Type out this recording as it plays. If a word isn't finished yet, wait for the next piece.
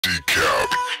DECAP.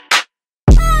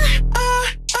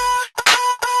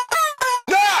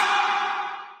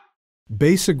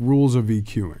 Basic rules of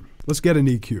EQing. Let's get an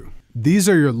EQ. These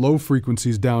are your low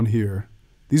frequencies down here.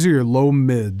 These are your low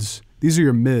mids. These are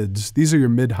your mids. These are your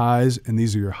mid highs, and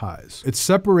these are your highs. It's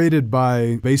separated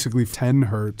by basically 10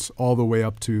 hertz all the way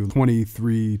up to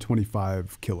 23,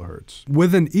 25 kilohertz.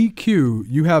 With an EQ,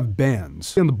 you have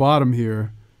bands. In the bottom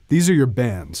here, these are your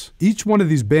bands. Each one of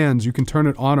these bands, you can turn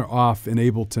it on or off in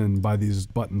Ableton by these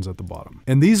buttons at the bottom.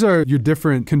 And these are your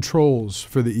different controls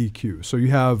for the EQ. So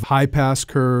you have high pass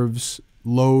curves,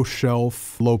 low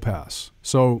shelf, low pass.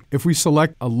 So if we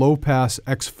select a low pass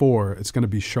X4, it's gonna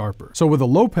be sharper. So with a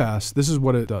low pass, this is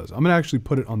what it does. I'm gonna actually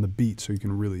put it on the beat so you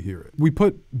can really hear it. We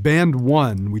put band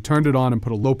 1, we turned it on and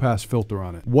put a low pass filter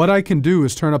on it. What I can do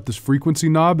is turn up this frequency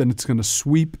knob and it's gonna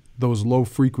sweep those low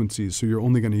frequencies, so you're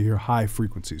only gonna hear high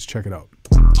frequencies. Check it out.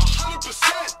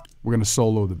 100%. We're gonna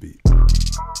solo the beat.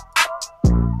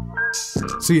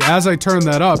 See, as I turn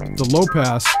that up, the low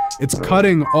pass, it's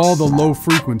cutting all the low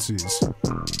frequencies.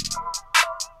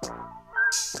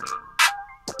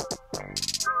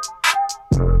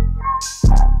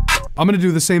 I'm gonna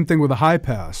do the same thing with a high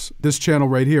pass. This channel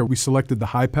right here, we selected the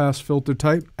high pass filter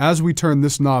type. As we turn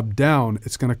this knob down,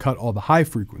 it's gonna cut all the high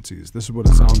frequencies. This is what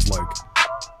it sounds like.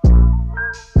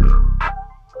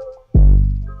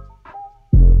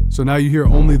 So now you hear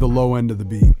only the low end of the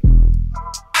beat.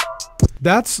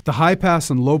 That's the high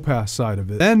pass and low pass side of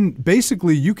it. Then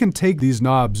basically you can take these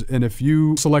knobs, and if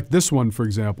you select this one, for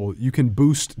example, you can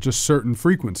boost just certain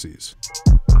frequencies.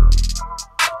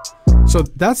 So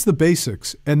that's the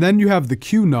basics. And then you have the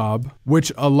Q knob,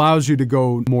 which allows you to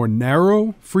go more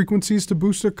narrow frequencies to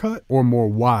boost or cut, or more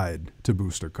wide to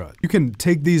boost or cut. You can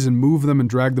take these and move them and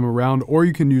drag them around, or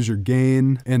you can use your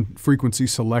gain and frequency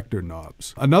selector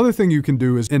knobs. Another thing you can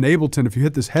do is in Ableton, if you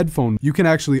hit this headphone, you can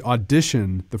actually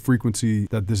audition the frequency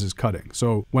that this is cutting.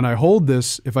 So when I hold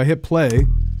this, if I hit play,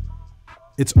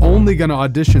 it's only gonna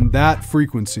audition that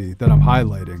frequency that I'm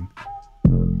highlighting,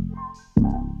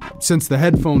 since the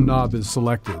headphone knob is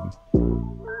selected.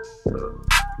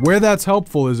 Where that's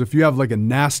helpful is if you have like a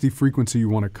nasty frequency you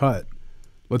want to cut.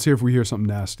 Let's hear if we hear something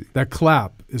nasty. That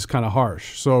clap is kind of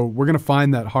harsh, so we're gonna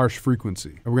find that harsh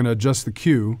frequency. And we're gonna adjust the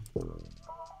Q.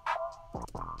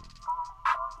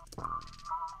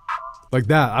 Like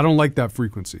that. I don't like that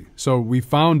frequency. So we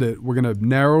found it, we're gonna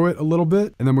narrow it a little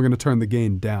bit, and then we're gonna turn the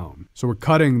gain down. So we're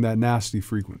cutting that nasty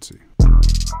frequency.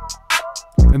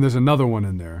 And there's another one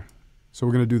in there. So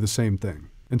we're gonna do the same thing.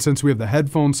 And since we have the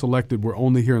headphones selected, we're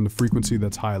only hearing the frequency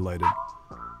that's highlighted.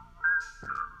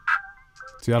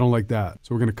 See, I don't like that.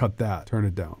 So we're gonna cut that, turn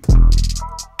it down.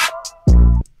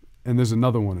 And there's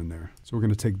another one in there. So we're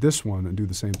gonna take this one and do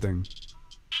the same thing.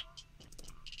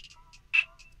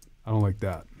 I don't like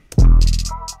that.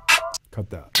 Cut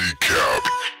that.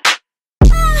 DECAP.